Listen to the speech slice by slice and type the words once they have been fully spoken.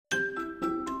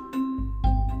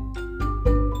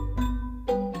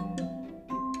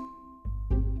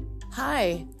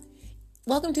Hi,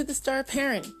 welcome to The Star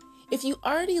Parent. If you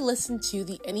already listened to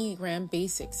the Enneagram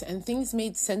basics and things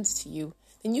made sense to you,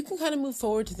 then you can kind of move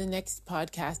forward to the next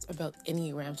podcast about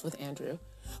Enneagrams with Andrew.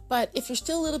 But if you're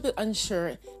still a little bit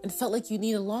unsure and felt like you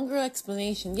need a longer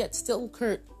explanation, yet still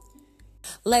curt,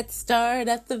 let's start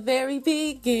at the very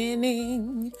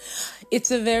beginning.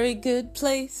 It's a very good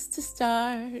place to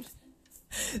start.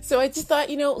 So I just thought,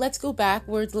 let's go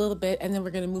backwards a little bit and then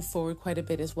we're going to move forward quite a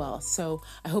bit as well. So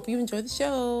I hope you enjoy the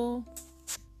show.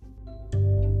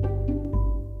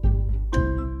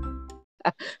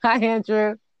 Hi,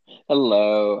 Andrew.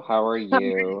 Hello, how are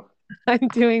you? I'm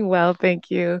doing well,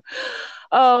 thank you.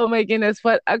 Oh my goodness,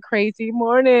 what a crazy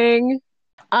morning.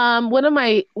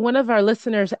 One of our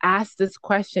listeners asked this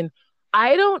question.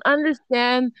 I don't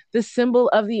understand the symbol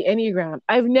of the Enneagram.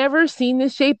 I've never seen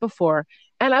this shape before.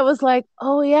 And I was like,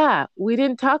 oh yeah, we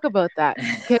didn't talk about that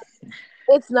because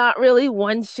it's not really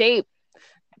one shape.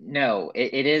 No,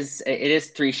 it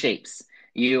is three shapes.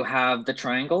 You have the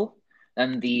triangle,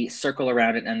 and the circle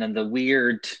around it, and then the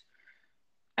weird.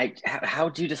 How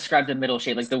do you describe the middle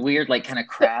shape? Like the weird, like kind of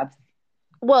crab?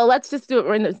 Well, let's just do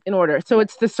it in order. So Yeah.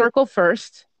 it's the circle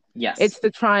first, Yes. it's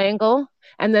the triangle,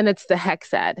 and then it's the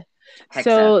hexad. Hexad.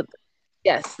 So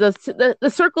yes,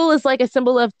 the circle is like a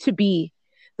symbol of to be.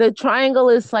 The triangle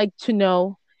is like to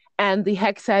know, and the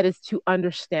hexad is to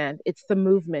understand. It's the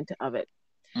movement of it.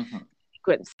 Hmm.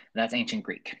 Sequence. That's ancient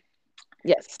Greek.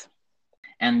 Yes.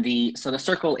 And the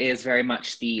circle is very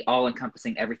much the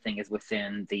all-encompassing. Everything is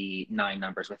within the nine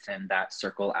numbers within that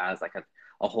circle as like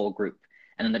a whole group.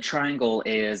 And then the triangle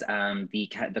is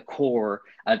the core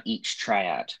of each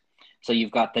triad. So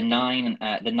you've got the nine,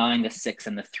 the 6,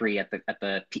 and the 3 at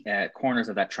the corners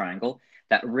of that triangle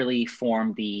that really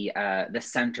form the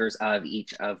centers of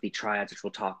each of the triads, which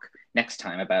we'll talk next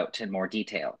time about in more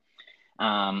detail.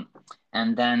 And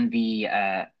then the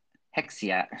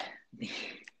hexad.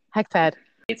 Hexad.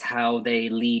 It's how they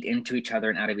lead into each other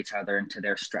and out of each other into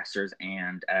their stressors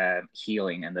and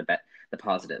healing and the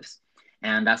positives.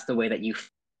 And that's the way that you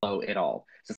flow it all.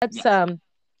 So, Let's yes.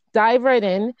 dive right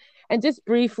in and just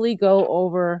briefly go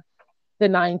over the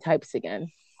 9 types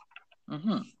again.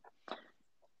 Mm-hmm.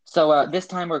 So this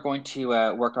time we're going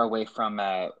to work our way from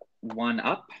 1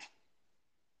 up.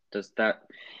 Does that?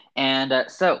 And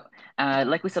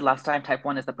like we said last time, type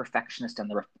 1 is the perfectionist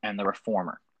and the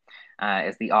reformer.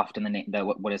 Is the often the name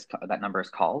what is that number is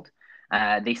called.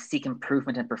 They seek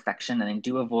improvement and perfection, and they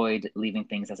do avoid leaving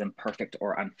things as imperfect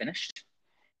or unfinished.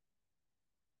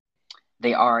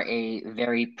 They are a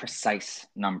very precise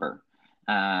number.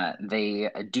 They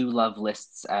do love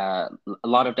lists, a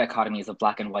lot of dichotomies of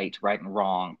black and white, right and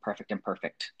wrong, perfect and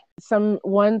perfect. Some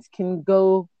ones can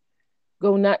go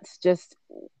nuts just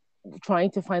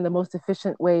trying to find the most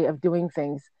efficient way of doing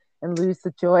things and lose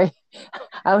the joy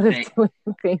out of doing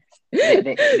things.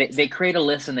 They create a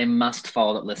list and they must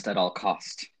follow that list at all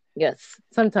cost. Yes,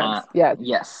 sometimes. Yeah.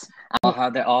 Yes. All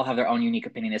have their own unique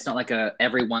opinion. It's not like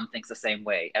everyone thinks the same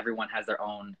way. Everyone has their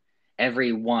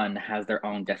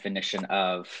own definition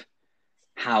of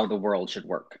how the world should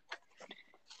work.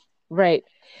 Right.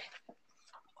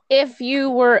 If you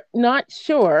were not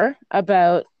sure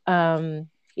about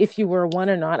if you were one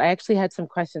or not, I actually had some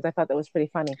questions. I thought that was pretty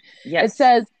funny. Yes.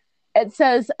 It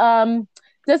says,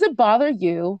 does it bother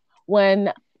you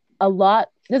a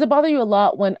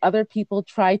lot when other people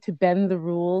try to bend the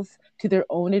rules to their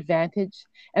own advantage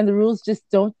and the rules just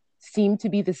don't seem to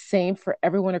be the same for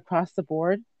everyone across the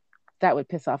board? That would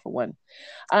piss off a 1.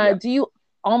 Yeah. Do you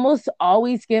almost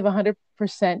always give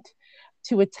 100%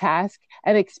 to a task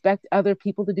and expect other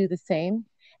people to do the same?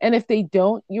 And if they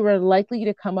don't, you are likely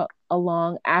to come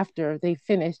along after they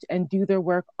finished and do their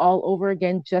work all over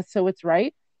again just so it's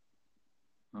right?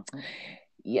 Mm-hmm.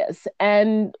 Yes.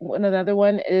 And another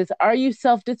one is, are you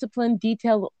self-disciplined,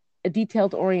 a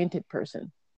detailed-oriented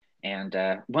person? And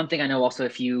one thing I know also,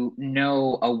 if you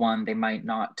know a 1, they might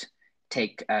not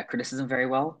take criticism very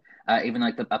well. Even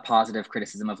like a positive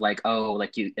criticism of like, oh,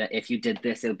 like if you did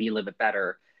this, it would be a little bit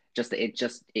better.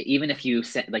 Even if you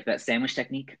like that sandwich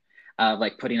technique,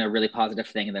 like putting a really positive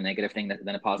thing and the negative thing,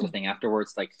 then a positive thing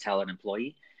afterwards, like to tell an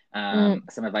employee.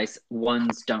 Some advice: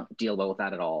 1s don't deal well with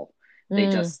that at all.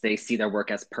 They see their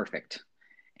work as perfect,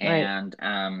 and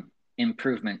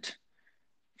improvement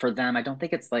for them. I don't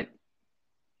think it's like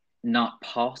not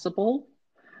possible,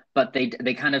 but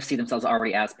they kind of see themselves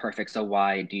already as perfect. So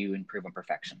why do you improve on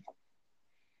perfection?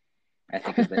 I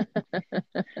think is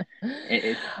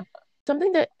it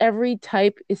something that every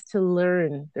type is to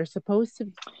learn. There's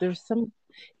some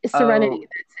serenity. That's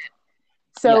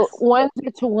it. So yes. ones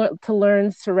are to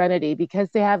learn serenity because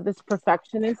they have this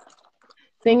perfectionist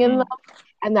thing in them,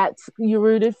 and that's you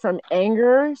rooted from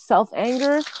anger,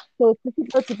 self-anger. So it's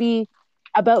just about to be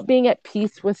about being at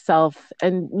peace with self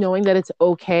and knowing that it's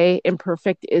okay.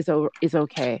 Imperfect is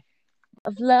okay.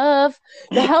 Of love,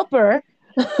 the helper.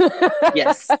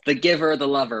 Yes, the giver, the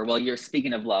lover. Well, you're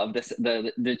speaking of love.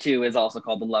 The two is also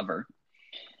called the lover.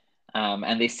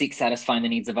 And they seek satisfying the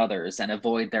needs of others and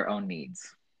avoid their own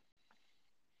needs.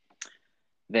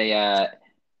 They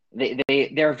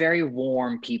they're very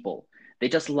warm people. They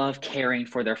just love caring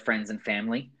for their friends and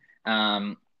family.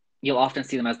 Um, you'll often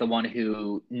see them as the one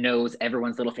who knows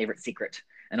everyone's little favorite secret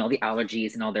and all the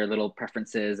allergies and all their little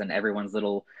preferences and everyone's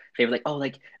little favorite. Oh,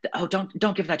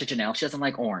 don't give that to Janelle. She doesn't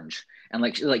like orange. And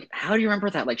like how do you remember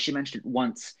that? Like she mentioned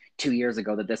once 2 years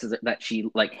ago that she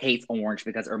like hates orange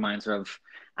because it reminds her of,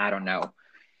 I don't know,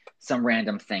 some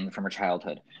random thing from her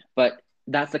childhood. But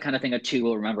that's the kind of thing a two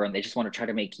will remember, and they just want to try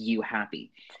to make you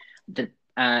happy. The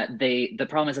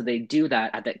problem is that they do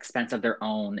that at the expense of their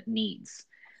own needs.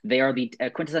 They are the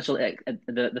quintessential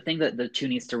the thing that the two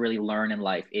needs to really learn in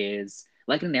life is,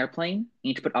 like in an airplane, you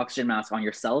need to put oxygen mask on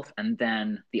yourself and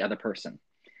then the other person.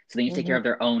 So they need to take care of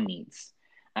their own needs.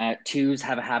 Twos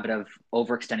have a habit of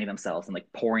overextending themselves and like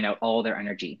pouring out all their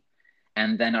energy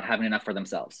and then not having enough for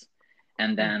themselves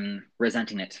and then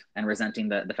resenting it and resenting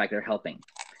the fact they're helping.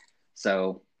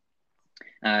 So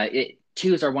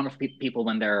twos are wonderful people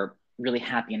when they're really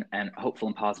happy and hopeful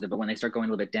and positive, but when they start going a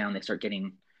little bit down, they start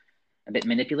getting a bit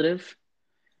manipulative,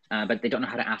 but they don't know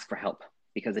how to ask for help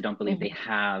because they don't believe they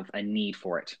have a need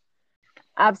for it.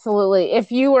 Absolutely.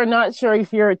 If you are not sure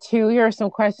if you're a two, here are some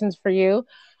questions for you.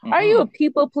 Are you a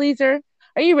people pleaser?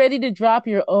 Are you ready to drop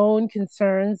your own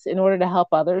concerns in order to help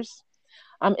others?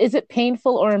 Is it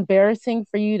painful or embarrassing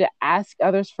for you to ask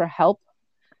others for help?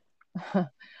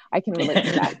 I can relate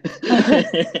to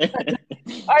that.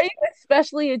 Are you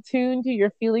especially attuned to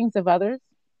your feelings of others?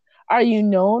 Are you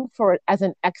known for as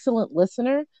an excellent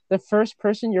listener, the first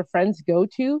person your friends go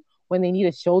to when they need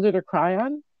a shoulder to cry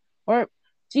on? Or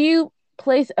do you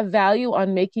place a value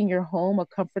on making your home a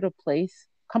comfortable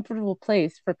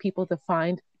place for people to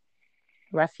find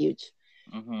refuge?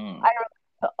 I relate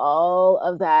to all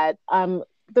of that.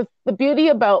 The beauty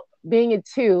about being a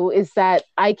two is that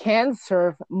I can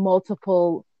serve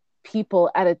multiple people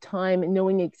at a time,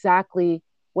 knowing exactly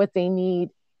what they need.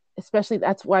 Especially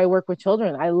that's why I work with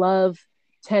children. I love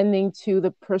tending to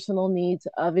the personal needs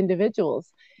of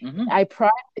individuals. I pride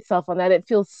myself on that. It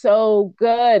feels so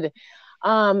good.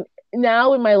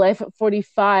 Now in my life at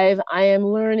 45, I am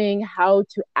learning how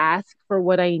to ask for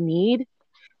what I need.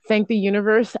 Thank the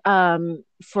universe,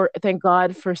 thank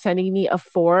God for sending me a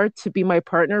four to be my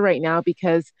partner right now,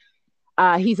 because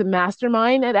he's a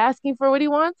mastermind at asking for what he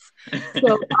wants.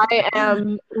 So I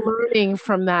am learning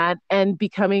from that and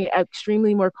becoming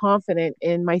extremely more confident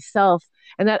in myself.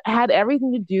 And that had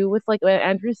everything to do with, like what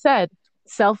Andrew said,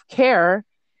 self-care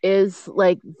is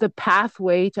like the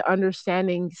pathway to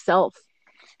understanding self.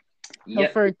 So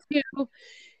for two,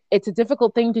 it's a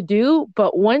difficult thing to do,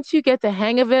 but once you get the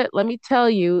hang of it, let me tell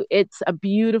you, it's a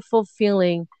beautiful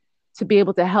feeling to be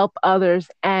able to help others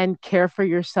and care for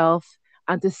yourself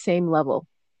on the same level.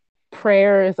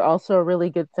 Prayer is also a really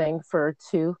good thing for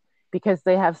two because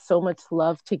they have so much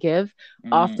love to give.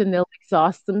 Often they'll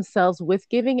exhaust themselves with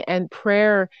giving, and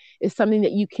prayer is something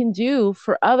that you can do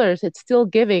for others. It's still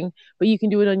giving, but you can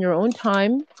do it on your own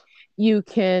time. You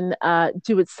can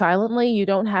do it silently. You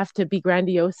don't have to be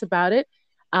grandiose about it.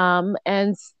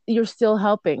 And you're still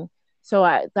helping.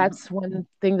 So that's one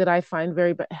thing that I find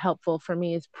very helpful for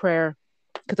me is prayer,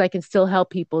 because I can still help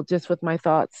people just with my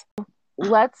thoughts.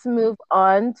 Let's move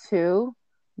on to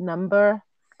number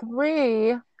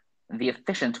 3. The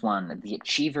efficient one, the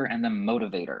achiever and the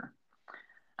motivator.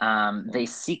 They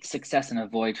seek success and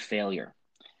avoid failure.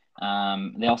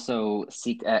 They also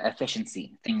seek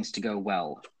efficiency, things to go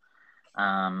well.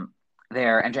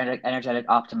 They're energetic,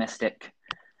 optimistic.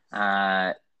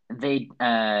 They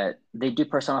do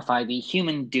personify the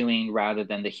human doing rather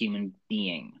than the human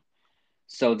being.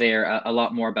 So they're a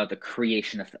lot more about the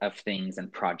creation of things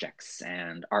and projects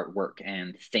and artwork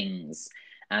and things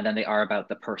than they are about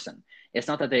the person. It's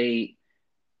not that they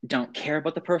don't care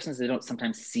about the person, they don't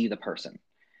sometimes see the person.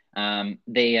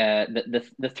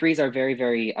 The threes are very,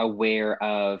 very aware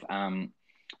of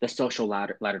the social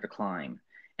ladder to climb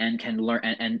and can learn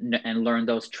and learn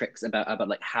those tricks about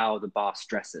like how the boss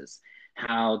dresses,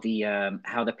 how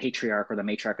the patriarch or the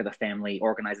matriarch of the family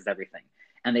organizes everything,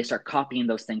 and they start copying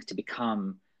those things to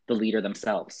become the leader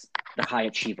themselves, the high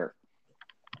achiever,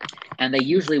 and they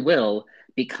usually will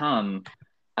become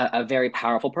a very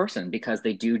powerful person because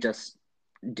they do just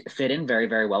fit in very,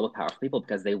 very well with powerful people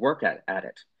because they work at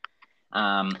it.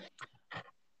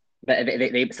 But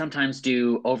they sometimes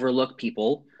do overlook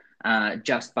people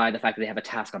just by the fact that they have a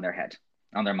task on their head,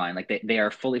 on their mind. Like they are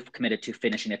fully committed to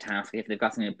finishing a task. If they've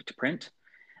got something to print,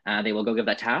 they will go give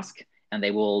that task, and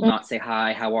they will not say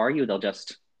hi, how are you? They'll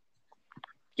just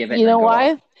give it You and then know go off.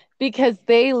 why? Because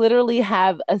they literally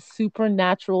have a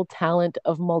supernatural talent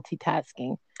of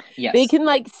multitasking. They Yes. can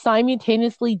like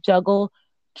simultaneously juggle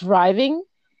driving,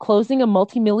 closing a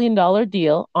multi-million-dollar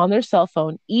deal on their cell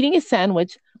phone, eating a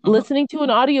sandwich, Mm-hmm. listening to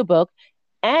an audiobook,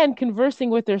 and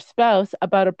conversing with their spouse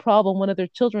about a problem one of their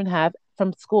children have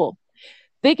from school.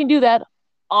 They can do that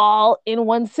all in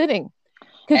one sitting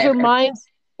because their minds,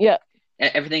 yeah.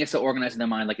 Everything is so organized in their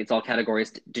mind, like it's all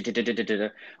categories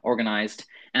organized,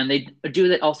 and they do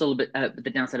that also a little bit. The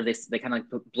downside of this, they kind of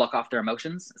like block off their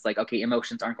emotions. It's like, okay,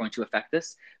 emotions aren't going to affect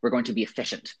this. We're going to be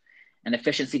efficient, and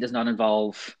efficiency does not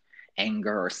involve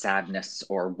anger or sadness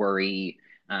or worry,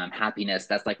 happiness.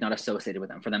 That's like not associated with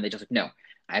them. For them, they just like, no,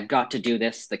 I've got to do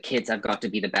this. The kids have got to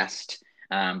be the best.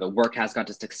 The work has got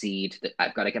to succeed.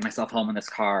 I've got to get myself home in this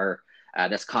car.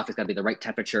 This coffee's got to be the right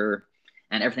temperature,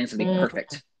 and everything's going to be Mm,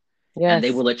 perfect, and they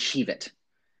yes. will achieve it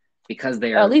because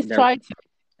At least they're try to.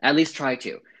 at least try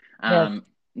to. Yes.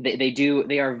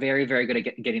 They are very very good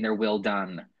at getting their will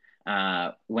done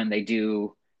when they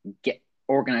do get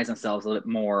organize themselves a little bit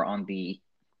more on the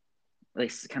they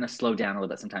kind of slow down a little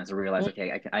bit sometimes to realize, Mm,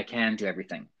 okay, I can do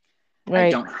everything. I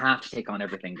right. don't have to take on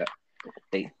everything that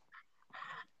they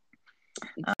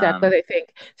Exactly. I think.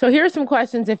 So here are some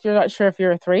questions if you're not sure if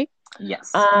you're a three.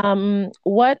 yes.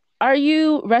 What are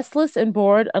you restless and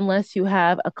bored unless you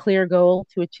have a clear goal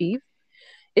to achieve?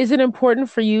 Is it important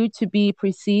for you to be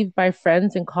perceived by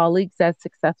friends and colleagues as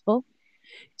successful?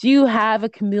 Do you have a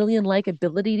chameleon like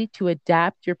ability to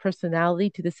adapt your personality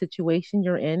to the situation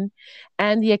you're in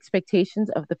and the expectations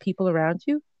of the people around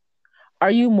you? Are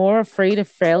you more afraid of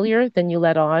failure than you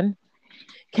let on?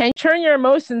 Can you turn your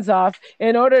emotions off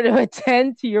in order to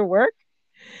attend to your work?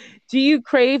 Do you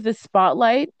crave the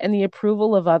spotlight and the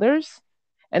approval of others?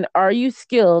 And are you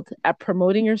skilled at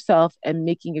promoting yourself and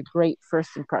making a great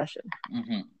first impression?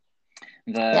 Mm-hmm.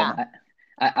 Yeah. The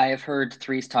I have heard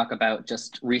threes talk about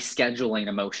just rescheduling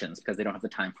emotions because they don't have the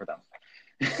time for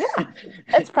Yeah. them.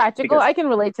 That's practical. Because I can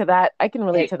relate to that. I can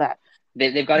relate hey, to that.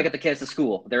 they've got to get the kids to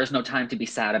school. There is no time to be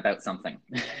sad about something.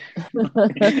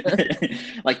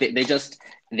 Like they just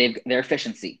their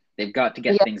efficiency. They've got to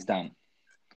get Yeah. things done.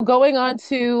 Going on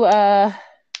to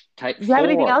Type do you have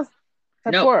anything four. else?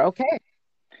 Type No. four, okay.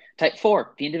 Type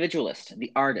four, the individualist,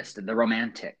 the artist, the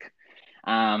romantic.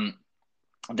 Um,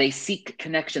 they seek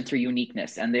connection through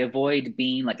uniqueness and they avoid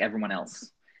being like everyone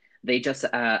else. They just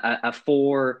a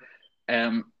four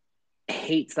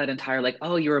hates that entire like,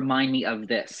 oh, you remind me of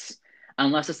this,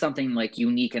 unless it's something like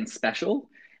unique and special.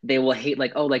 They will hate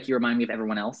like, oh, like you remind me of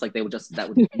everyone else. Like they would just that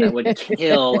would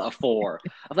kill a four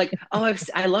of like, oh,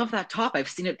 I love that top. I've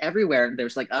seen it everywhere. And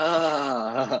there's like,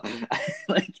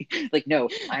 like no,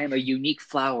 I am a unique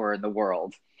flower in the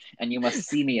world, and you must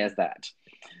see me as that.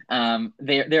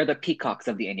 They're the peacocks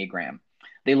of the Enneagram.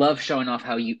 They love showing off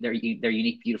how their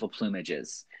unique, beautiful plumage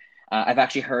is. I've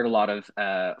actually heard a lot of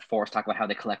fours talk about how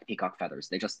they collect peacock feathers.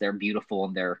 They're beautiful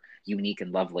and they're unique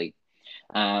and lovely.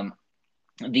 Um,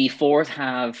 the fours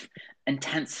have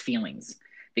intense feelings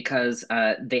because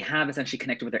they have essentially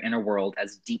connected with their inner world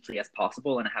as deeply as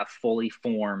possible and have fully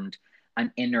formed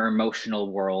an inner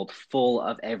emotional world full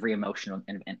of every emotion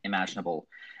imaginable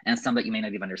and some that you may not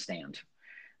even understand.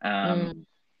 Um,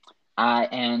 Mm.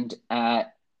 and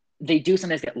they do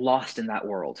sometimes get lost in that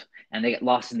world and they get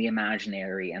lost in the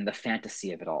imaginary and the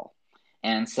fantasy of it all.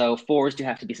 And so fours do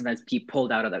have to be sometimes be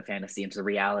pulled out of that fantasy into the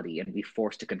reality and be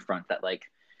forced to confront that, like,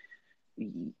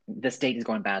 this date is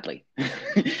going badly.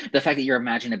 The fact that you're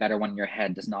imagining a better one in your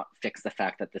head does not fix the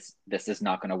fact that this is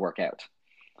not going to work out.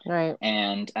 Right.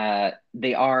 And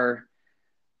they are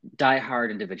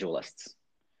diehard individualists,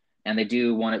 and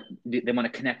they want to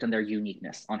connect on their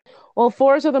uniqueness. On Well,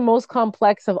 fours are the most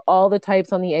complex of all the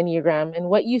types on the Enneagram, and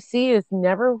what you see is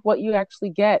never what you actually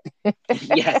get.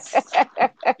 yes,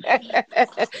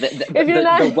 the, If you're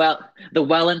not the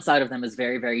well inside of them is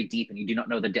very very deep, and you do not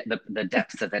know the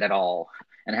depths of it at all,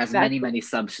 and it has many exactly, many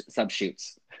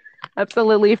subshoots.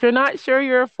 absolutely, if you're not sure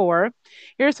you're a four,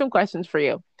 here's some questions for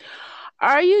you.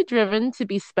 Are you driven to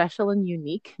be special and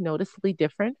unique, noticeably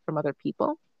different from other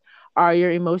people? Are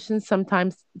your emotions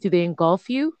sometimes, do they engulf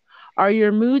you? Are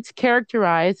your moods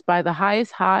characterized by the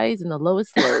highest highs and the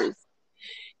lowest lows?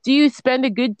 Do you spend a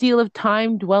good deal of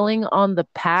time dwelling on the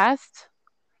past?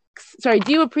 Sorry,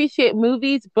 do you appreciate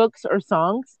movies, books, or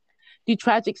songs? Do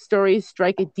tragic stories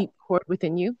strike a deep chord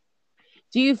within you?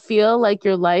 Do you feel like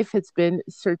your life has been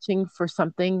searching for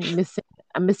something missing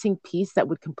a missing piece that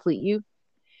would complete you?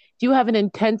 Do you have an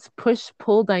intense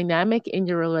push-pull dynamic in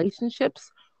your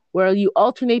relationships where you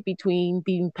alternate between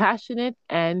being passionate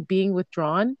and being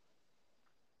withdrawn?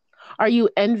 Are you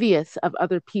envious of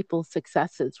other people's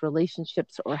successes,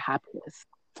 relationships, or happiness?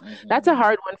 That's a Mm-hmm.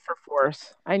 hard one for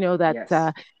fours. I know that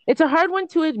Yes. it's a hard one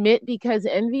to admit because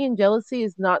envy and jealousy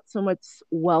is not so much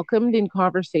welcomed in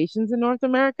conversations in North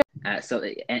America. And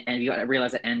you got to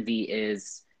realize that envy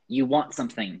is you want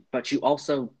something, but you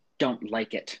also don't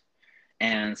like it.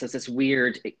 And so it's this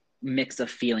weird mix of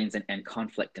feelings and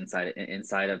conflict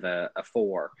inside of a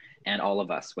four and all of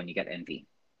us when you get envy.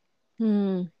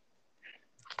 Hmm.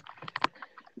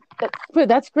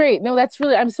 That's great. No, that's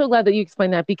really, I'm so glad that you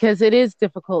explained that because it is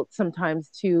difficult sometimes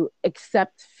to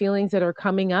accept feelings that are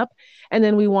coming up. And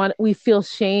then we feel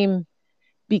shame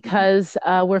because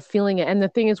we're feeling it. And the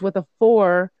thing is with a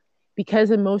four,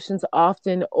 because emotions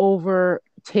often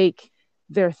overtake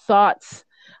their thoughts,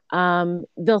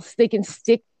 they can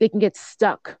get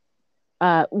stuck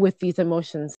with these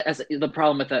emotions. As the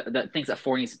problem with the things that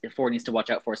four needs to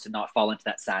watch out for is to not fall into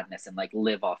that sadness and like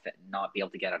live off it and not be able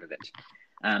to get out of it.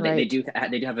 They do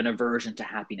have an aversion to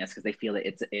happiness because they feel that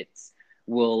it's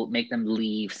will make them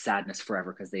leave sadness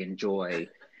forever because they enjoy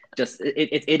just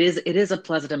it is a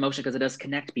pleasant emotion because it does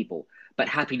connect people, but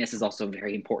happiness is also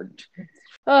very important.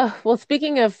 Well,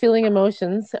 speaking of feeling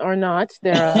emotions or not,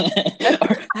 Or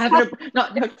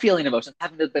not feeling emotions,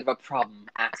 having a bit of a problem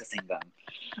accessing them.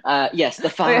 Yes, the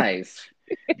five,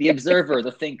 the observer,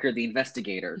 the thinker, the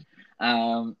investigator.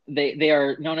 They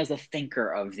are known as the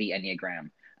thinker of the Enneagram.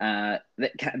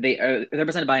 They're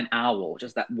represented by an owl,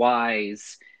 just that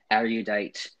wise,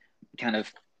 erudite kind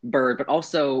of bird, but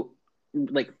also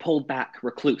like pulled back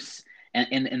recluse and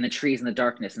in the trees, in the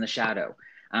darkness, in the shadow.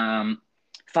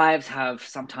 Fives have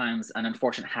sometimes an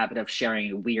unfortunate habit of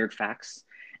sharing weird facts,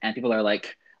 and people are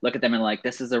like, look at them and like,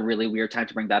 this is a really weird time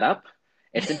to bring that up.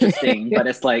 It's interesting, but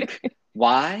it's like,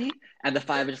 why? And the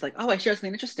five is just like, oh, I share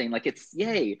something interesting, like it's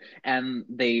yay. And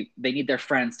they need their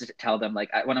friends to tell them.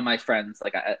 Like one of my friends,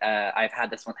 like I've had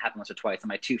this one happen once or twice, and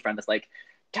my two friends is like,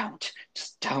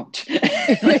 just don't.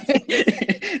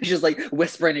 She's like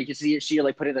whispering, and you see she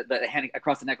like putting the hand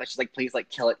across the neck, like she's like, please, like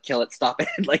kill it, stop it,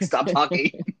 like stop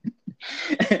talking.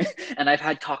 And I've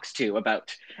had talks too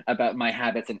about my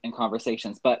habits and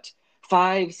conversations. But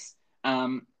fives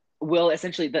will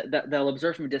essentially they'll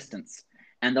observe from a distance,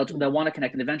 and they'll want to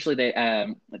connect, and eventually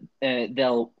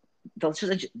they'll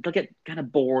get kind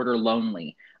of bored or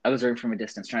lonely observing from a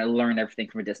distance, trying to learn everything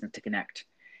from a distance to connect,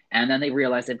 and then they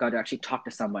realize they've got to actually talk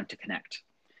to someone to connect.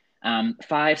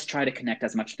 Fives try to connect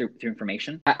as much through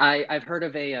information. I've heard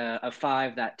of a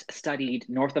five that studied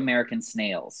North American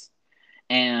snails,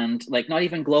 and like not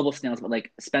even global snails, but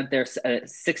like spent their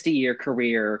 60-year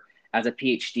career as a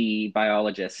PhD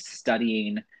biologist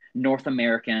studying North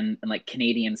American and like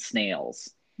Canadian snails.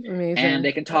 Amazing. And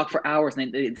they can talk for hours,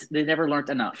 and they never learned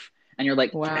enough. And you're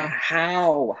like, wow,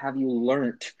 how have you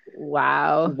learned?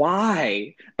 Wow.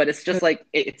 Why? But it's just like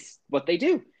it's what they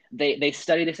do. They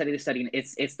study, and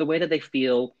it's the way that they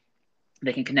feel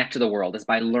they can connect to the world is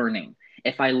by learning.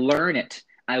 If I learn it,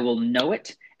 I will know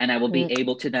it, and I will be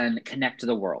able to then connect to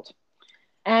the world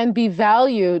and be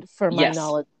valued for my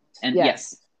knowledge. And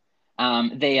yes,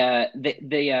 the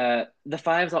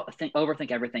fives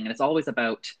overthink everything, and it's always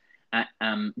about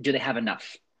do they have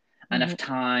enough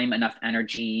time, enough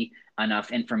energy,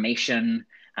 enough information.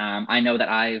 I know that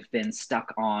I've been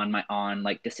stuck on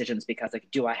like decisions because like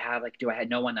do I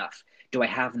know enough? Do I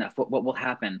have enough? What will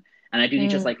happen? And I do need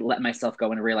to just like let myself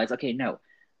go and realize, okay, no,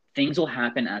 things will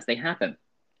happen as they happen,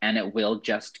 and it will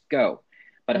just go.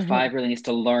 But a five really needs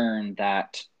to learn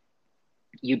that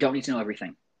you don't need to know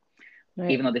everything,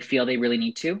 even though they feel they really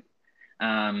need to.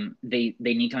 They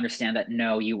need to understand that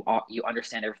no, you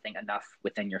understand everything enough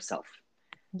within yourself.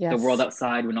 Yes. The world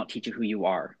outside will not teach you who you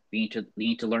are. You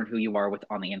need to learn who you are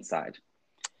on the inside.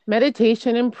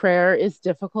 Meditation and prayer is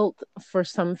difficult for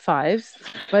some fives,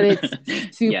 but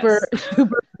it's super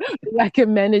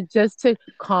recommended just to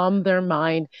calm their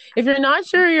mind. If you're not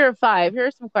sure you're a five, here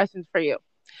are some questions for you.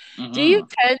 Do you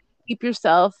tend to keep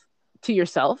yourself to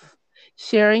yourself,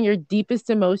 sharing your deepest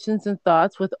emotions and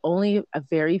thoughts with only a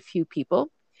very few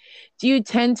people? Do you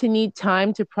tend to need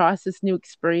time to process new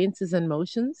experiences and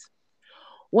emotions?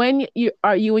 When you're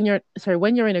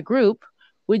in a group,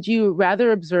 would you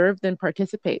rather observe than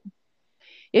participate?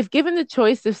 If given the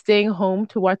choice of staying home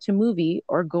to watch a movie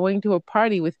or going to a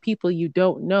party with people you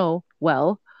don't know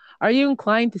well, are you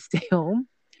inclined to stay home?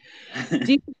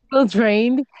 Do you feel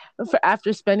drained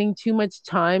after spending too much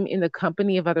time in the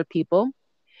company of other people?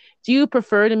 Do you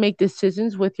prefer to make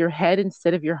decisions with your head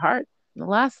instead of your heart? And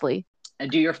lastly,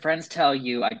 Do your friends tell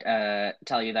you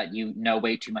that you know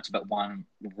way too much about one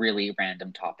really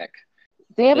random topic?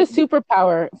 They have a The,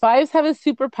 superpower. Fives have a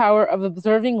superpower of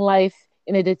observing life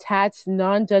in a detached,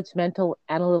 non-judgmental,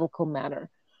 analytical manner.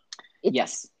 It's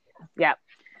yes, yeah,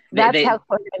 that's they how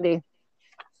close it can be.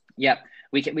 yep.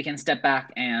 We can step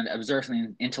back and observe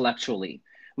something intellectually.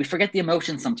 We forget the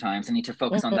emotions sometimes and need to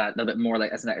focus on Mhm. that a little bit more,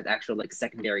 like as an actual like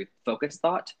secondary focus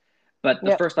thought. But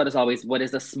the Yep, first thought is always, what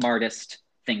is the smartest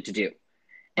thing to do,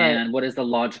 right. and what is the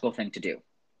logical thing to do?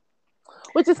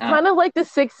 Which is Uh, kind of like the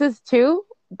sixes too,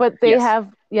 but they yes,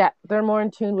 have they're more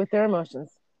in tune with their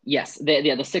emotions. yes.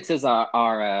 The sixes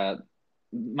are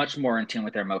much more in tune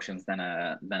with their emotions than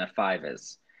a five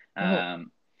is. Hmm.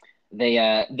 Um, they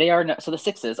are so the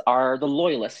sixes are the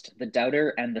loyalist, the doubter,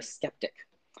 and the skeptic.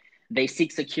 They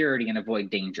seek security and avoid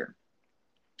danger.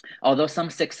 Although some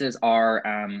sixes are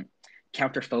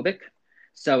counterphobic,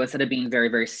 so instead of being very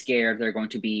very scared, they're going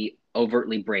to be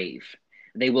overtly brave.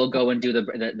 They will go and do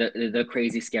the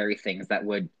crazy scary things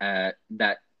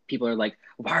that people are like,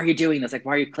 why are you doing this? Like,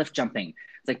 why are you cliff jumping?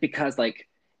 It's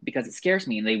because it scares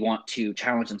me, and they want to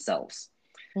challenge themselves.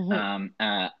 Hmm. Um,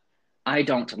 I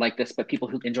don't like this, but people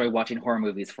who enjoy watching horror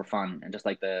movies for fun and just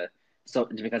like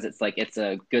because it's like it's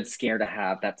a good scare to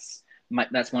have. That's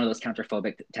one of those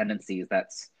counterphobic tendencies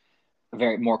that's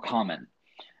very more common.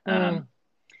 Um,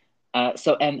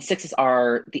 Mm. and sixes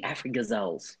are the African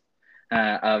gazelles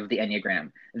of the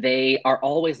Enneagram. They are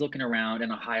always looking around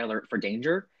and on high alert for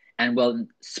danger and will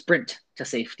sprint to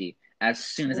safety as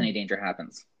soon as any Mm. danger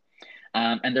happens.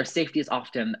 And their safety is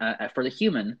often for the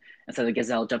human. Instead of the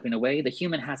gazelle jumping away, the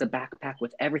human has a backpack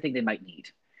with everything they might need: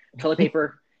 toilet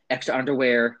paper, extra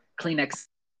underwear, Kleenex,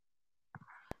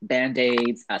 band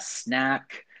aids, a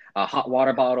snack, a hot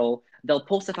water bottle. They'll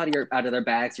pull stuff out of their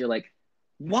bags. You're like,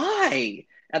 why?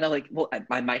 And they're like, well,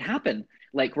 I might happen.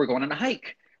 Like we're going on a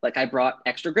hike. Like I brought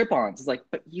extra grip-ons. It's like,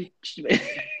 but you.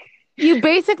 You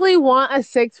basically want a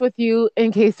six with you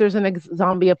in case there's an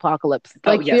zombie apocalypse.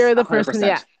 Oh Like yes, they're the a hundred person,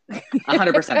 yeah.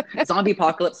 percent. 100%. Zombie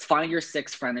apocalypse. Find your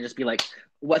sixth friend and just be like,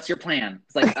 "What's your plan?"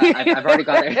 It's like I've already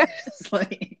got it. It's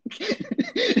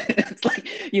like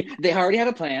they already have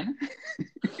a plan.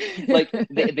 Like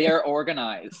they are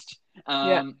organized.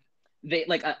 Yeah. They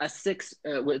like a six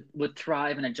would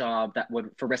thrive in a job that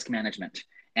would for risk management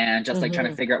and just like trying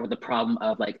to Hmm. figure out what the problem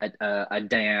of like a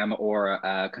dam or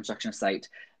a construction site.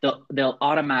 They'll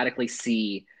automatically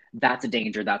see that's a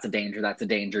danger, that's a danger, that's a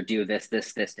danger. Do this to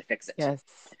fix it. Yes.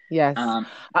 Yes. Um,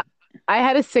 I, I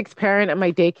had a six parent at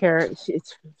my daycare.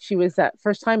 She was that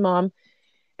first time mom,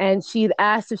 and she'd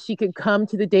asked if she could come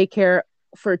to the daycare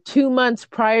for 2 months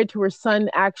prior to her son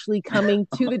actually coming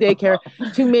to the daycare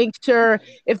to make sure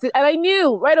and I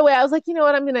knew right away. I was like, you know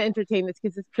what, I'm going to entertain this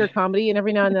because it's pure comedy, and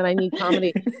every now and then I need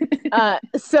comedy.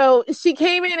 So she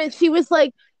came in and she was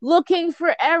like looking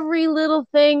for every little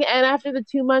thing, and after the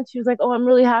 2 months she was like, oh, I'm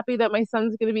really happy that my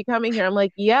son's going to be coming here. I'm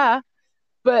like, yeah,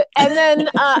 but and then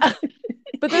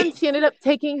but then she ended up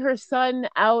taking her son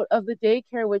out of the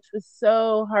daycare, which was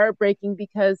so heartbreaking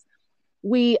because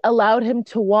we allowed him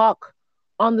to walk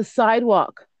on the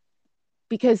sidewalk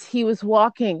because he was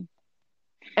walking.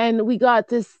 And we got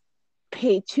this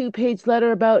 2-page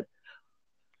letter about,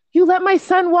 you let my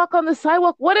son walk on the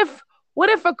sidewalk. What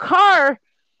if a car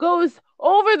goes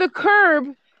over the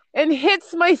curb and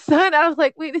hits my son? I was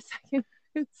like, wait a second.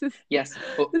 This is, yes.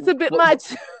 this is a bit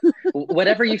much.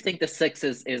 Whatever you think the six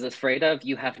is afraid of,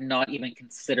 you have not even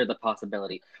considered the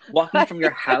possibility. Walking from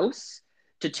your house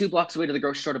to 2 blocks away to the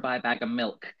grocery store to buy a bag of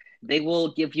milk, they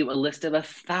will give you a list of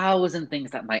 1,000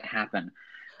 things that might happen.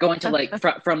 Going to like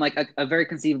from like a very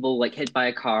conceivable like hit by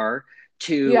a car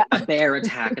to Yeah. a bear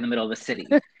attack in the middle of the city.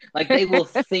 Like they will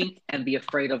think and be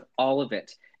afraid of all of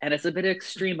it. And it's a bit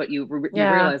extreme, but you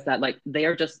Yeah. realize that like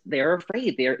they're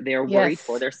afraid, they're worried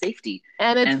for Yes. their safety.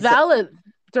 And it's And so valid.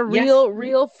 It's a yes,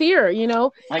 real fear.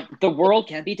 like the world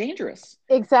can be dangerous.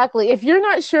 Exactly. If you're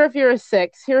not sure if you're a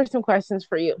six, here are some questions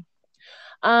for you.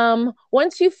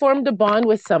 Once you formed a bond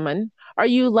with someone, are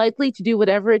you likely to do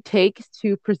whatever it takes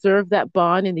to preserve that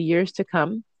bond in the years to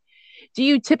come? Do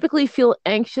you typically feel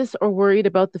anxious or worried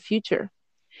about the future?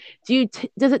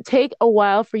 Does it take a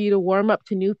while for you to warm up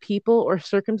to new people or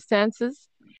circumstances?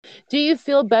 Do you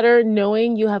feel better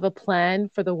knowing you have a plan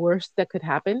for the worst that could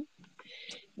happen?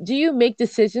 Do you make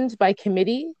decisions by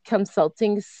committee,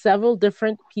 consulting several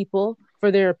different people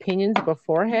for their opinions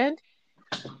beforehand?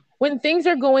 When things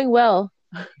are going well,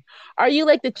 are you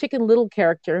like the Chicken Little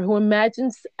character who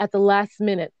imagines at the last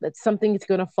minute that something is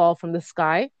going to fall from the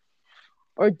sky?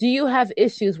 Or do you have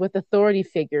issues with authority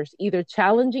figures, either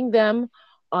challenging them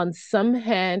on some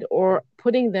hand or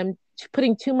putting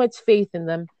too much faith in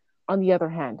them on the other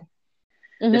hand?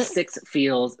 The Mm-hmm. 6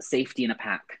 feels safety in a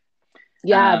pack.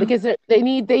 Yeah, because they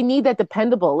need that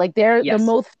dependable. Like they're the Yes.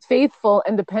 most faithful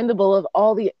and dependable of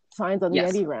all the signs on the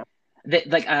Yes. Enneagram.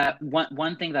 Like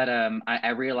one thing that I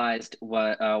realized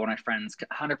what one of my friends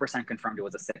 100% confirmed it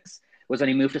was a 6 was when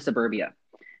he moved to suburbia,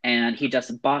 and he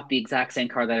just bought the exact same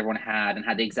car that everyone had and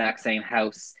had the exact same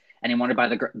house, and he wanted to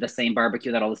buy the same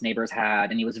barbecue that all his neighbors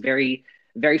had, and he was very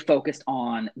focused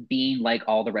on being like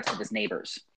all the rest of his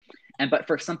neighbors. And but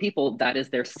for some people that is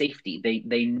their safety.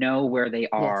 They know where they Yes.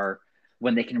 are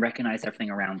when they can recognize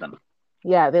everything around them.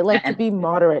 Yeah, they like to And be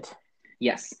moderate.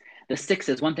 yes, the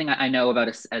 6s. One thing I know about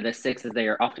the 6 is they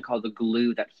are often called the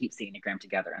glue that keeps the Enneagram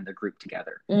together and the group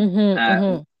together. Mm-hmm, Uh,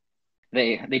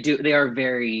 mm-hmm. they are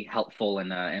very helpful in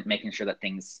making sure that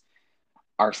things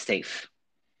are safe.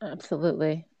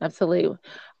 Absolutely. Absolutely.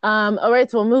 All right,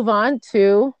 so we'll move on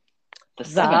to The the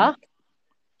 7,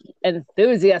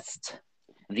 enthusiast.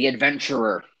 the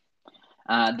adventurer.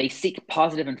 They seek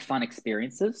positive and fun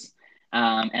experiences,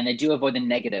 and they do avoid the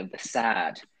negative, the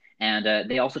sad, and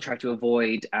they also try to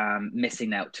avoid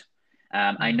missing out.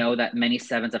 I know that many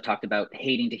 7s have talked about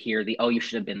hating to hear the "oh, you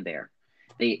should have been there."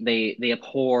 They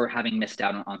abhor having missed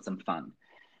out on some fun.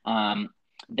 Um,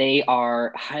 they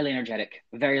are highly energetic,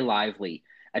 very lively,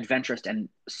 adventurous, and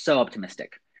so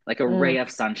optimistic, like a ray Mm, of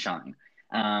sunshine.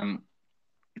 Um,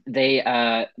 they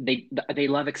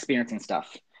love experiencing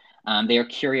stuff. They are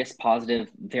curious, positive,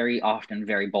 very often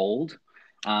very bold.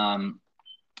 Um,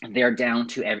 they're down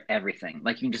to everything.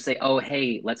 Like you can just say, "Oh,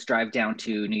 hey, let's drive down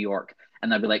to New York,"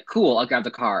 and they'll be like, "Cool, I'll grab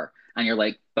the car." And you're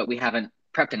like, "But we haven't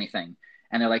prepped anything,"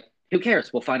 and they're like, "Who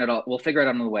cares? We'll find it all. We'll figure it out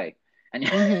on the way." And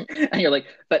mm-hmm. and you're like,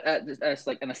 "But it's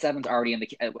like," and the 7's already in the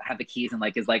have the keys and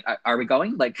like is like, "Are we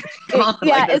going?" Like, come on,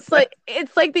 Yeah, like this.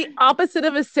 it's like the opposite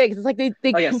of a 6. It's like they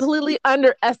Oh yes. completely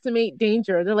underestimate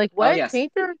danger. They're like, Oh what? yes.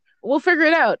 Danger? We'll figure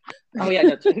it out. Oh yeah,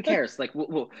 no, who cares? Like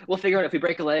we'll figure it out. If we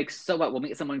break a leg, so what? We'll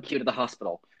meet someone cute at the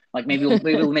hospital. Like maybe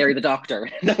we'll marry the doctor.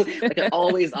 Like they're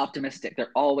always optimistic.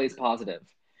 They're always positive.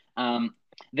 Um,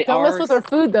 they Don't mess are with our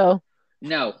food though.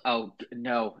 no. Oh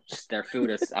no, just their food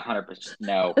is 100%.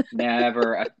 No,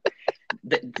 never.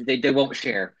 They won't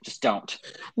share. Just don't.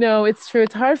 No, it's true.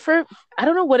 It's hard for, I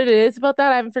don't know what it is about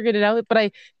that. I haven't figured it out, but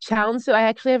I challenged it. I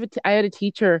actually I had a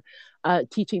teacher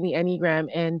teaching the Enneagram,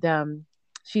 and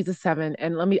she's a 7.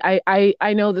 And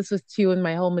I know this was too in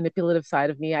my whole manipulative side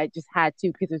of me. I just had to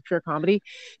because it's pure comedy.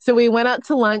 So we went out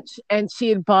to lunch and she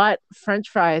had bought French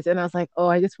fries, and I was like, oh,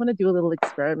 I just want to do a little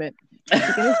experiment. Is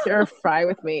she gonna share a fry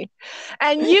with me?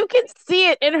 And you can see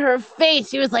it in her face.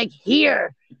 She was like,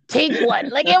 here, take one.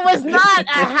 Like it was not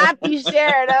a happy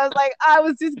share. And I was like, I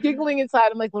was just giggling inside.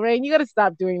 I'm like, Lorraine, you got to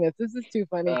stop doing this. This is too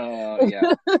funny. Oh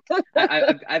yeah.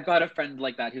 I've got a friend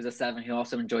like that who's a 7 who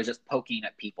also enjoys just poking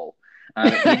at people.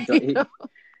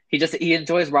 He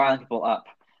enjoys riling people up.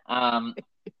 Um,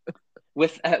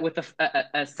 with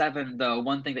a 7 though,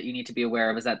 one thing that you need to be aware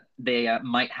of is that they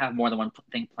might have more than one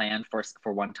thing planned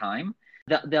for one time.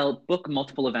 They'll book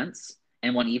multiple events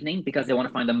in one evening because they want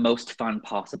to find the most fun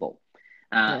possible,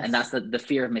 and that's Yes. the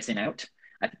fear of missing out.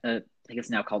 I think it's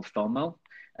now called FOMO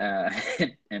uh,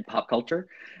 in pop culture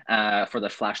for the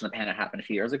flash in the pan that happened a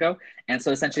few years ago. And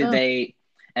so essentially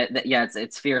Oh, yeah,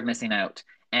 it's fear of missing out.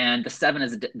 And the 7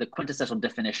 is the quintessential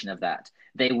definition of that.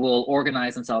 They will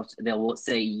organize themselves. They will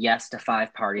say yes to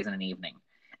 5 parties in an evening,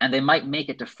 and they might make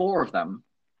it to 4 of them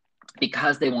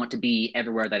because they want to be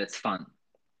everywhere that it's fun,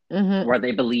 mm-hmm. where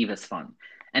they believe is fun.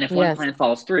 And if one Yes. plan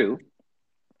falls through,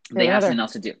 Say they have another. something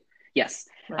else to do. Yes,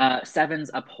 Right.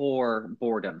 7s abhor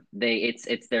boredom.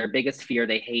 It's their biggest fear.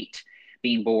 They hate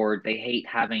being bored. They hate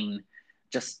having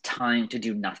just time to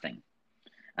do nothing.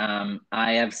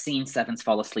 I have seen 7s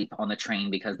fall asleep on the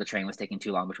train because the train was taking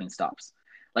too long between stops,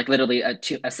 like literally a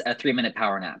 3-minute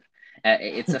power nap.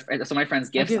 It's one of my friend's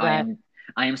I gifts. do that.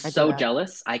 I am I do so that.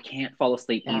 jealous. I can't fall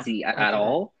asleep Yeah, easy I at do that.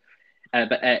 all.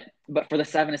 But for the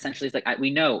 7, essentially, it's like we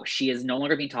know she is no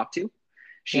longer being talked to.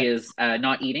 She Yep. is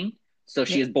not eating, so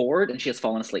she Yep. is bored and she has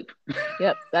fallen asleep.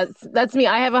 Yep. That's me.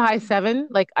 I have a high 7.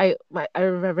 Like I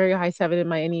have a very high 7 in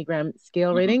my Enneagram scale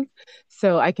Mm-hmm. rating.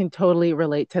 So I can totally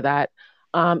relate to that.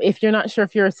 If you're not sure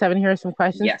if you're a 7, here are some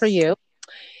questions for Yes. you.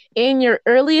 In your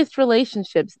earliest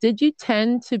relationships, did you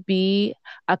tend to be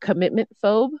a commitment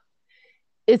phobe?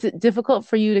 Is it difficult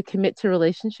for you to commit to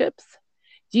relationships?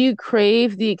 Do you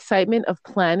crave the excitement of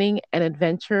planning an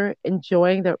adventure,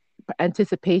 enjoying the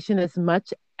anticipation as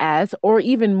much as or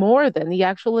even more than the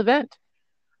actual event?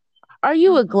 Are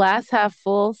you a Mm-hmm. glass half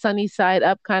full, sunny side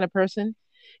up kind of person?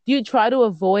 Do you try to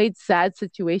avoid sad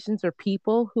situations or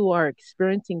people who are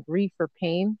experiencing grief or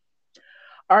pain?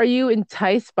 Are you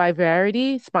enticed by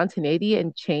variety, spontaneity,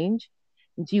 and change?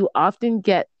 Do you often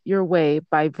get your way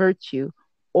by virtue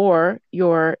or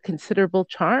your considerable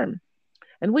charm?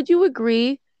 And would you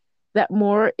agree that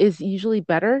more is usually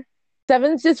better?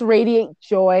 Sevens just radiate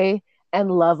joy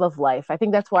and love of life. I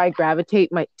think that's why I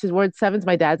gravitate towards sevens.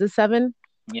 My dad's a seven,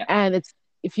 Yeah. and it's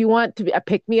if you want to be a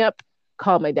pick me up,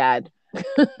 call my dad.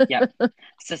 Yeah.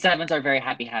 So sevens are very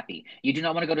happy. You do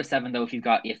not want to go to seven though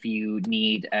if you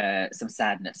need some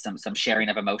sadness, some sharing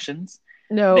of emotions.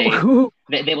 They No,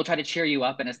 they will try to cheer you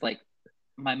up, and it's like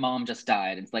my mom just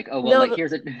died. It's like, oh well, like no,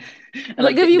 here's a they'll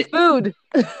like give you food.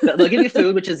 they'll give you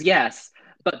food, which is yes,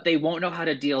 but they won't know how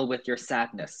to deal with your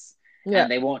sadness, Yeah.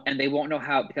 and they won't know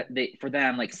how, because for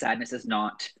them, like, sadness is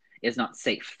not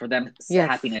safe for them. Yes.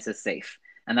 Happiness is safe,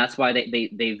 and that's why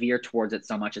they veer towards it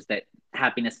so much, is that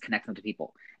happiness connects them to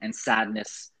people, and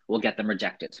sadness will get them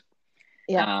rejected.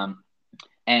 Yeah.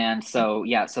 And so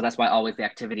yeah, so that's why always the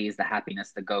activities, the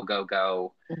happiness, the go go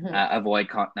go,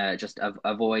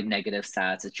 avoid negative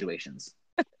sad situations.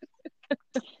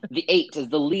 The eight is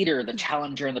the leader, the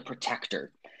challenger, and the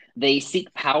protector. They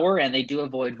seek power and they do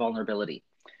avoid vulnerability.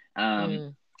 Um,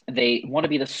 Mm. they want to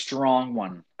be the strong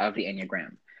one of the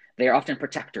Enneagram. They are often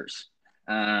protectors,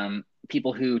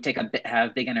 people who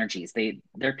have big energies.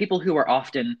 They're people who are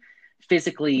often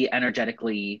physically,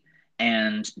 energetically,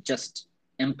 and just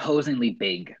imposingly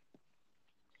big.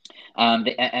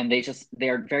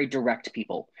 They're very direct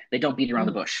people. They don't beat around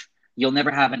the Mm. bush. You'll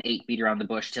never have an eight beat around the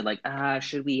bush to, like,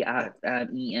 should we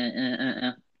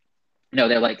no,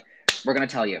 they're like, we're gonna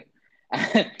tell you.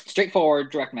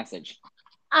 Straightforward, direct message.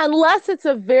 Unless it's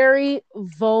a very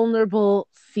vulnerable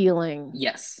feeling.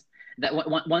 Yes, that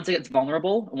once it gets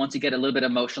vulnerable, once you get a little bit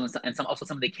emotional, and also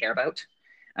something they care about.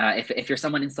 If you're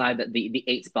someone inside the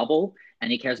eight's bubble and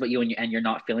he cares about you, and you're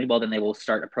not feeling well, then they will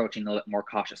start approaching a little bit more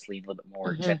cautiously and a little bit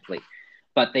more gently.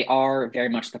 But they are very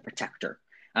much the protector.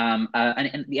 And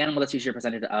the animal that's usually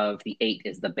represented of the eight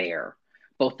is the bear,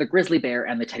 both the grizzly bear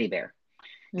and the teddy bear.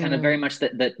 Kind of very much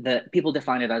the people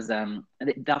define it as they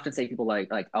often say people like,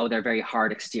 oh, they're very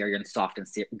hard exterior and soft and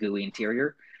gooey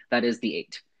interior. That is the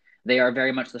eight. They are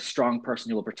very much the strong person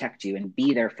who will protect you and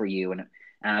be there for you, and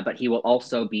but he will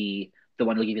also be the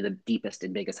one who will give you the deepest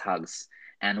and biggest hugs,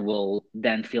 and will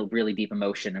then feel really deep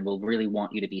emotion and will really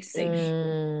want you to be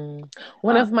safe.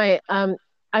 One of my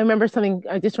I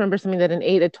just remember something that an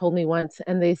eight had told me once,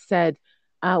 and they said,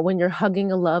 when you're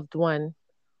hugging a loved one,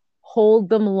 hold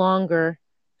them longer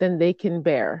than they can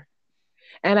bear.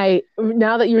 And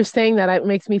now that you're saying that, it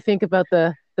makes me think about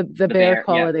the The bear bear, yeah.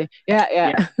 quality. Yeah,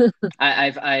 Yeah,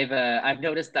 yeah. I've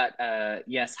noticed that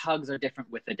yes, hugs are different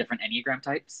with the different Enneagram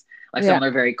types. Like Yeah. some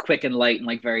are very quick and light and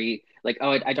like very like,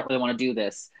 oh, I don't really want to do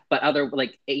this. But other,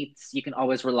 like, eights, you can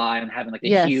always rely on having like the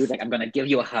huge, Yes. like, I'm gonna give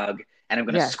you a hug and I'm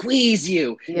gonna Yes. squeeze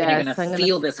you and you're gonna Yes.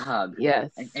 feel this hug, Yes.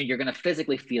 and you're gonna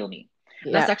physically feel me.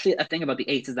 That's Yeah. actually a thing about the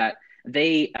eights, is that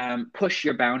they push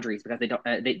your boundaries, because they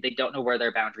don't know where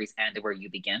their boundaries end and where you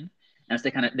begin, and so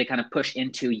they kind of push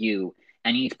into you,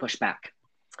 and you need to push back,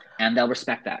 and they'll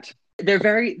respect that.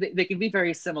 They can be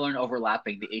very similar and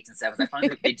overlapping, the eights and sevens. I find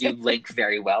that they do link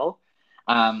very well.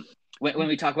 When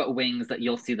we talk about wings, that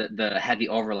you'll see that the heavy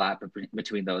overlap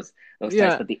between those types.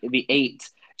 Yeah. But the eight,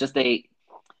 just they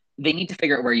need to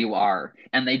figure out where you are,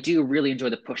 and they do really enjoy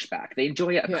the pushback. They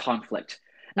enjoy a Yeah. conflict.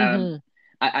 Mm-hmm.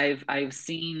 I've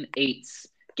seen eights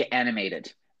get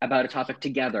animated about a topic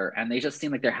together, and they just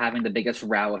seem like they're having the biggest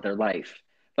row of their life,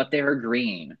 but they're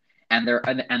agreeing, and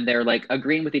they're like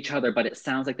agreeing with each other, but it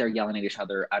sounds like they're yelling at each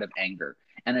other out of anger,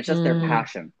 and it's just their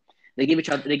passion. They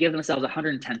give themselves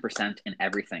 110% in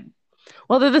everything.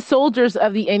 Well, they're the soldiers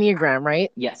of the Enneagram,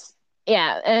 right? Yes.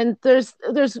 Yeah, and there's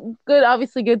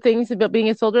obviously good things about being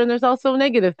a soldier, and there's also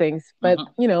negative things. But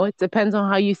Mm-hmm. it depends on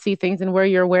how you see things and where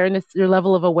your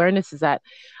level of awareness is at.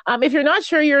 If you're not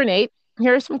sure you're an eight,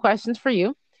 here are some questions for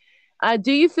you.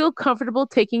 Do you feel comfortable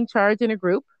taking charge in a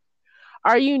group?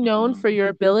 Are you known Mm-hmm. for your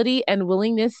ability and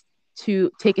willingness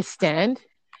to take a stand?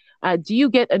 Do you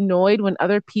get annoyed when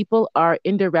other people are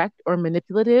indirect or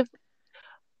manipulative,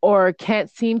 or can't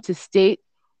seem to state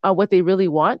what they really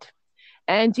want?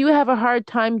 And do you have a hard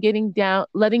time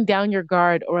letting down your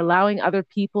guard or allowing other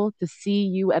people to see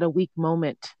you at a weak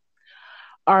moment?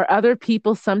 Are other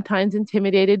people sometimes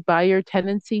intimidated by your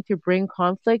tendency to bring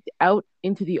conflict out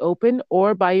into the open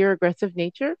or by your aggressive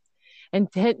nature? And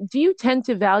do you tend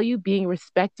to value being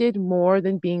respected more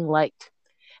than being liked?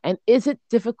 And is it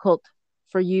difficult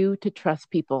for you to trust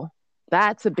people?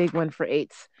 That's a big one for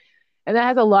eights. And that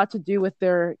has a lot to do with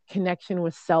their connection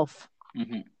with self,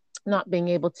 Mm-hmm. not being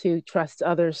able to trust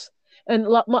others. And a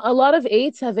lot of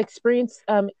eights have experienced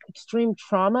extreme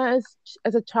trauma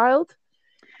as a child.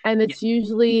 And Yeah. it's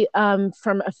usually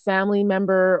from a family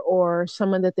member or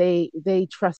someone that they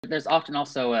trust. There's often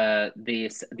also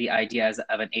the idea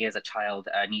of an A as a child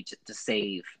need to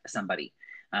save somebody.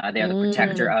 They are the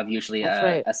protector Mm, of usually that's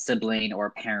right. a sibling or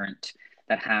a parent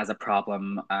that has a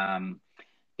problem,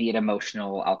 be it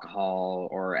emotional, alcohol,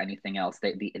 or anything else.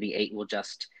 The eight will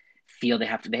just feel they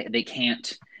have to, they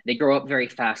can't, they grow up very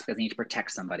fast because they need to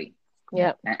protect somebody,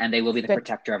 Yeah. and they will be the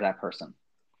protector of that person.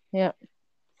 Yeah.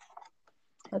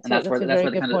 And that's That's a that's very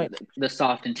where the good kind of point. the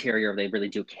soft interior, they really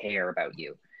do care about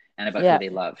you and about who Yeah. they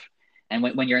love. And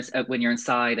when you're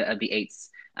inside of the eights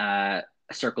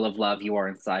circle of love, you are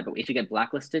inside. But if you get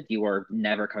blacklisted, you are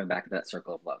never coming back to that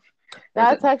circle of love. There's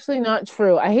a That's actually not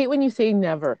true. I hate when you say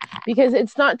never because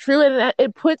it's not true, and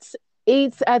it puts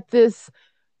eights at this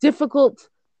difficult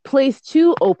place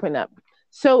to open up.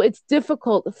 So it's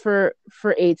difficult for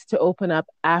eights to open up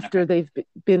okay. after they've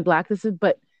been blacklisted.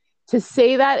 But to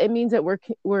say that, it means that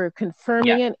we're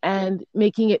confirming Yeah. it and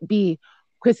making it be.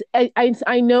 Because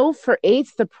I know for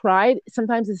eights, the pride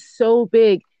sometimes is so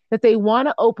big that they want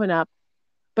to open up,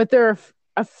 but they're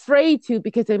afraid to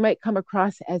because they might come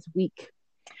across as weak.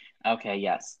 Okay.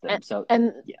 Yes. And, So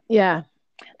and yeah, yeah,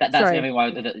 that's sorry. maybe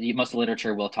why most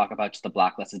literature will talk about just the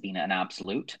blacklist as being an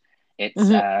absolute. It's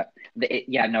Hmm.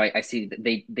 yeah, no, I see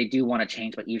they do want to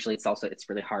change, but usually it's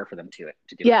really hard for them to do it.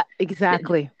 Yeah,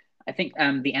 exactly. I think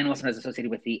the animal sometimes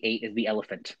associated with the eight is the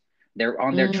elephant. They're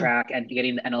on their Mm. track, and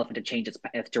getting an elephant to change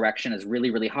its direction is really,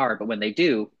 really hard. But when they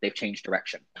do, they've changed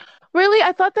direction. Really?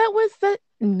 I thought that was the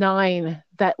nine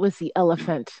that was the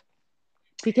elephant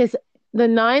because the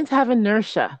nines have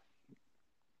inertia.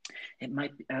 It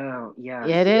might be, oh, yeah.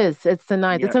 Yeah, it is. It's the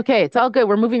nines. It's Yeah. okay. It's all good.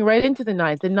 We're moving right into the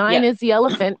nines. The nine Yeah. is the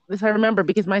elephant. This I remember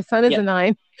because my son is Yeah. a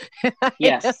nine. I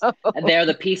Yes. know. They're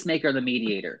the peacemaker, the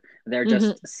mediator. They're Hmm.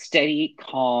 just steady,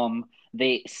 calm.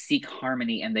 They seek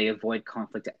harmony and they avoid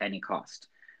conflict at any cost,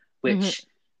 Hmm. which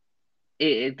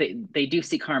they do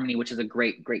seek harmony, which is a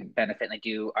great benefit. And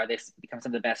they become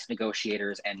some of the best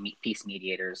negotiators and peace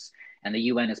mediators. And the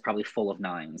UN is probably full of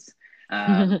nines.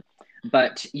 Um,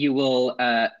 but you will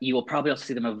probably also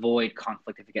see them avoid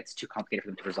conflict if it gets too complicated for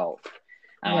them to resolve.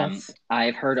 Yes.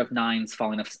 I've heard of nines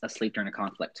falling asleep during a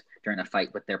conflict, during a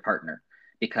fight with their partner,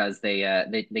 because they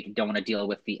don't want to deal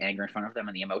with the anger in front of them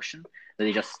and the emotion. So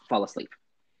they just fall asleep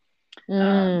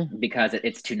Mm. because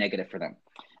it's too negative for them.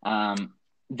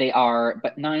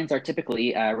 But nines are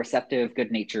typically receptive,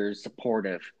 good natured,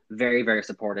 supportive, very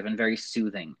supportive, and very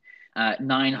soothing.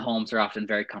 Nine homes are often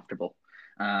very comfortable.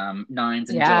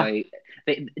 Nines Yeah. enjoy,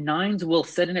 nines will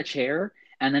sit in a chair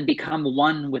and then become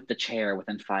one with the chair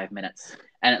within 5 minutes.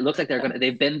 And it looks like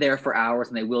they've been there for hours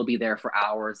and they will be there for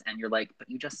hours. And you're like, but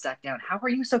you just sat down. How are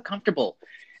you so comfortable?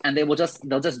 And they'll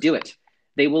just do it.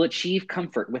 They will achieve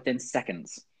comfort within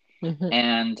seconds. Hmm.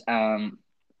 And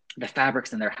the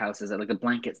fabrics in their houses, like the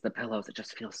blankets, the pillows, it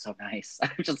just feels so nice.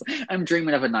 I'm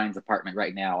dreaming of a nines apartment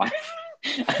right now.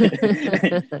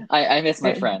 I miss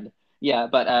my friend. Yeah,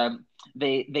 but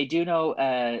they do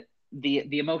know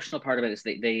the emotional part of it is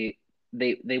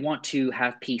they want to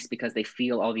have peace because they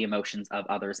feel all the emotions of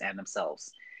others and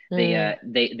themselves. Mm.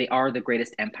 They are the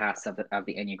greatest empaths of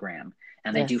the Enneagram,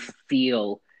 and they do Yes.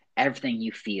 feel everything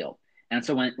you feel. And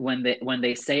so when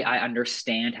they say I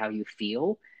understand how you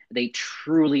feel, they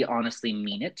truly honestly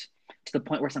mean it, to the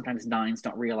point where sometimes nines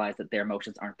don't realize that their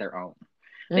emotions aren't their own.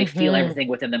 They feel Hmm. everything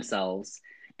within themselves,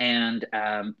 and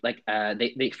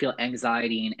they feel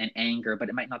anxiety and anger, but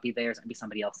it might not be theirs, it might be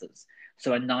somebody else's.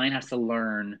 So a nine has to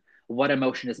learn what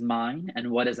emotion is mine and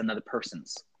what is another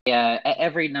person's. Yeah,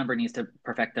 every number needs to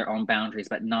perfect their own boundaries,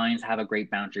 but nines have a great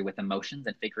boundary with emotions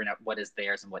and figuring out what is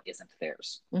theirs and what isn't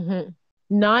theirs. Hmm.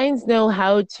 Nines know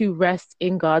how to rest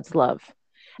in God's love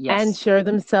and Yes. share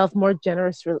themselves more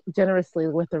generously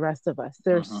with the rest of us.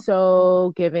 They're Mm-hmm.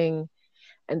 so giving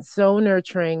and so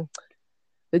nurturing.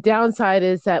 The downside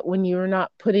is that when you're not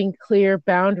putting clear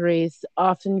boundaries,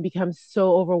 often you become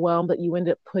so overwhelmed that you end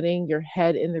up putting your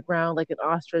head in the ground like an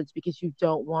ostrich because you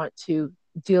don't want to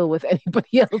deal with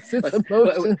anybody else's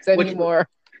emotions Which anymore.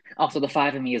 Also, the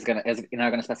five in me is now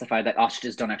gonna specify that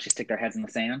ostriches don't actually stick their heads in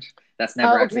the sand. That's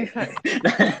never Oh, okay, actually.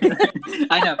 fine.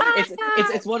 I know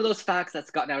it's one of those facts that's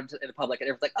gotten out in the public, and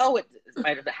everyone's like, "Oh, it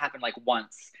might have happened like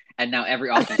once," and now every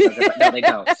ostrich does it, but no, they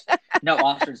don't. No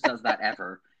ostrich does that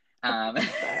ever. Um,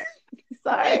 Sorry.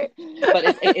 Sorry. but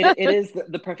it is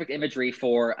the perfect imagery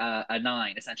for a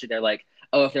nine. Essentially, they're like,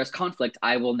 "Oh, if there's conflict,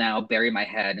 I will now bury my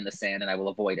head in the sand and I will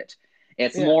avoid it."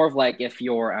 It's Yeah. more of like if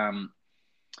you're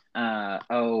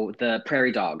the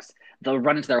prairie dogs, they'll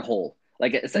run into their hole.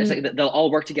 Like essentially, they'll all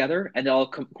work together and they'll all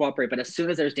cooperate. But as soon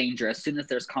as there's danger, as soon as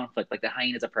there's conflict, like the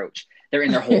hyenas approach, they're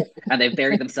in their hole and they've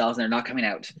buried themselves and they're not coming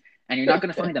out. And you're not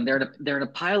going to find them. They're in a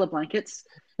pile of blankets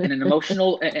in an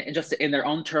emotional, just in their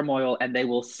own turmoil, and they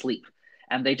will sleep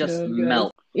and they just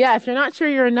melt. Yeah, if you're not sure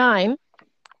you're a 9,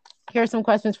 here are some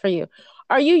questions for you.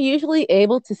 Are you usually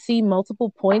able to see multiple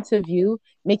points of view,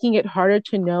 making it harder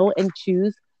to know and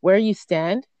choose where you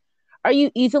stand? Are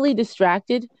you easily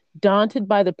distracted, daunted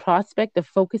by the prospect of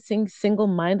focusing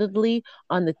single-mindedly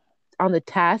on the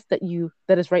task that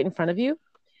is right in front of you?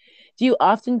 Do you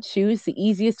often choose the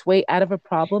easiest way out of a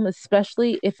problem,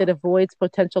 especially if it avoids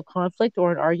potential conflict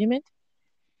or an argument?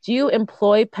 Do you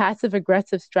employ passive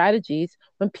aggressive strategies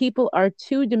when people are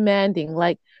too demanding,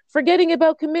 like forgetting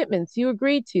about commitments you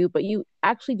agreed to but you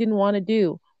actually didn't want to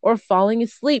do, or falling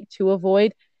asleep to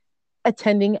avoid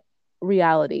attending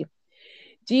reality?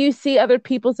 Do you see other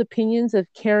people's opinions as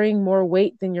carrying more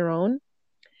weight than your own?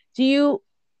 Do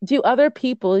other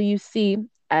people you see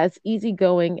as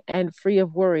easygoing and free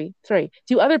of worry? Sorry,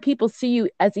 do other people see you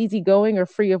as easygoing or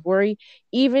free of worry,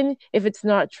 even if it's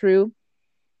not true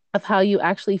of how you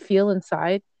actually feel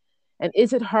inside? And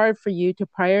is it hard for you to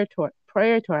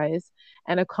prioritize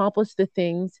and accomplish the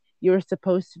things you're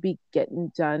supposed to be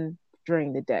getting done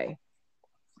during the day?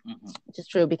 Which is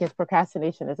true, because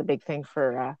procrastination is a big thing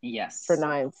for yes, for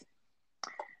 9s.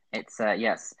 It's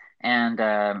yes, and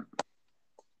the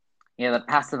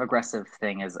passive aggressive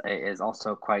thing is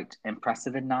also quite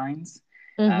impressive in 9s.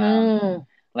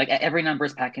 Like every number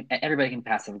is everybody can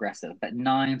passive aggressive, but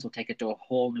 9s will take it to a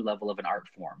whole new level of an art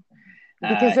form.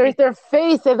 Because there's their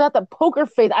face, they've got the poker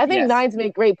face. I think yes. 9s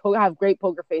make have great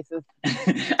poker faces.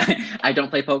 I don't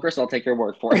play poker, so I'll take your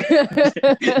word for it.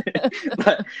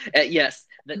 But yes,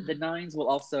 the 9s will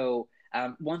also.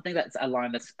 One thing that's a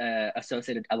line that's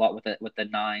associated a lot with the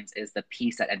 9s is the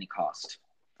peace at any cost.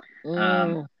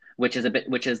 Which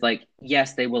is like,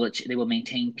 yes, they will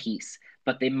maintain peace,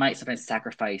 but they might sometimes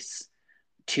sacrifice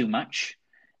too much,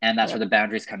 and that's where the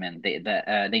boundaries come in.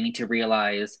 They need to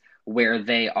realize where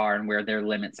they are and where their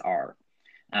limits are,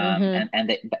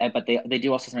 but they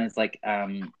do also sometimes like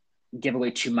give away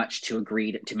too much to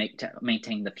agree to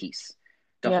maintain the peace,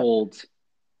 to hold.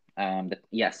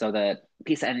 So the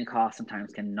peace at any cost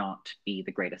sometimes cannot be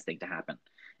the greatest thing to happen.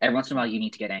 Every once in a while, you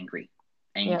need to get angry,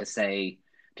 and you need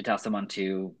to tell someone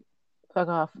to fuck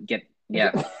off.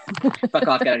 Fuck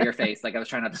off, get out of your face. Like, I was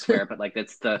trying not to swear, but like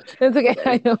it's okay.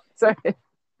 I know. Sorry.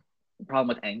 The problem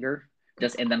with anger,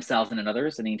 just in themselves and in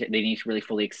others, and they need to really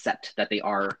fully accept that they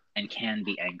are and can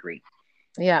be angry.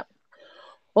 Yeah.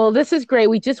 Well, this is great.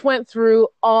 We just went through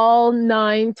all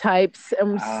 9 types.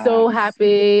 I'm so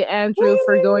happy, Andrew,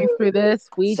 for going through this.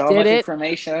 We so did much it.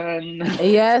 Information.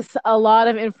 Yes, a lot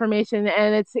of information,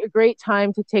 and it's a great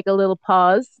time to take a little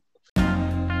pause.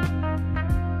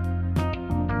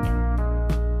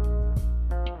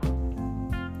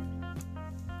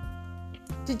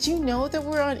 Did you know that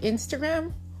we're on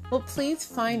Instagram? Well, please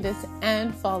find us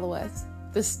and follow us,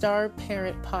 the Star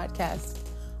Parent Podcast.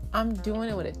 I'm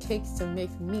doing what it takes to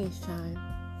make me shine.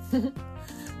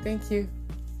 Thank you.